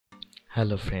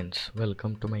Hello friends,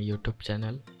 welcome to my YouTube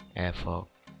channel HOQUE.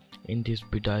 In this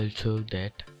video I'll show you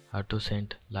that how to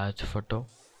send large photo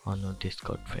on your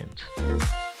Discord friends.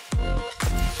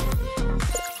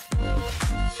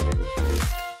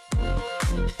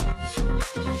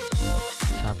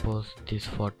 Suppose this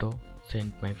photo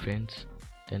sent my friends,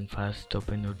 then first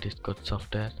open your Discord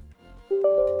software.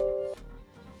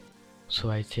 So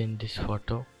I send this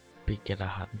photo, pick a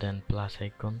rahat, then plus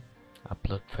icon,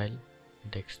 upload file,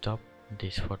 desktop,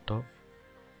 this photo.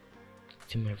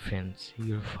 See my friends,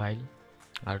 your file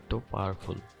are too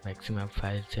powerful, maximum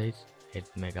file size 8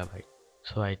 MB.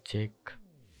 So I check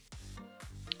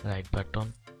right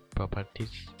button, properties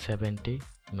 70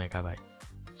 MB.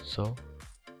 So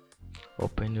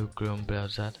open your Chrome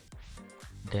browser,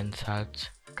 then search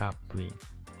HOQUE.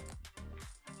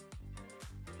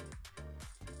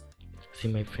 See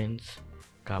my friends,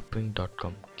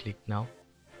 HOQUE.com, click now,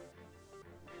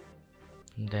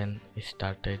 then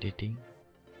start editing.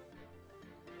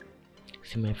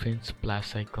 See my friends,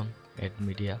 plus icon, add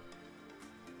media,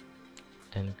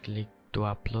 then click to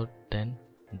upload, then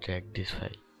drag this file.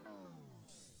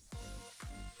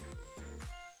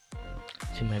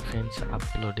 See my friends,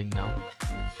 uploading now.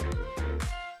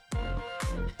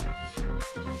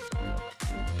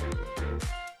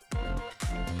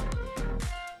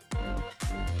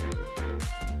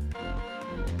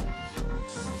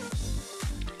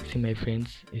 See my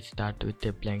friends, start with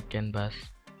a blank canvas,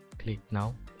 click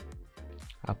now,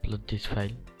 upload this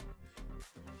file.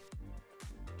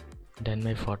 Then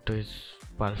my photo is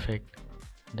perfect,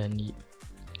 then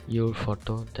your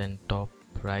photo, then top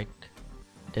right,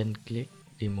 then click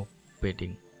remove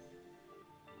padding.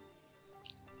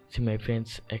 See my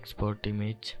friends, export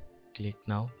image, click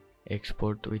now,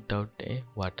 export without a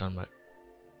watermark,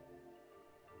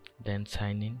 then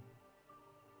sign in,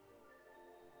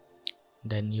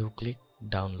 then you click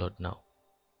download now.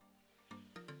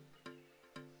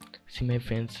 See my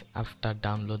friends, after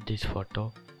download this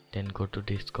photo, then go to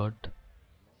Discord,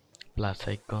 plus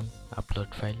icon,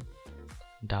 upload file,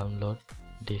 download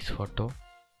this photo,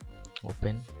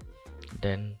 open,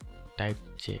 then type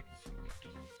check,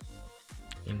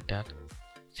 enter.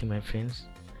 See my friends,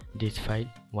 this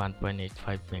file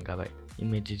 1.85 MB,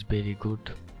 image is very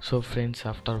good. So friends,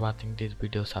 after watching this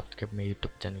video, subscribe my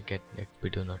YouTube channel, get next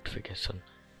video notification.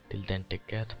 Till then, take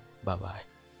care, bye bye.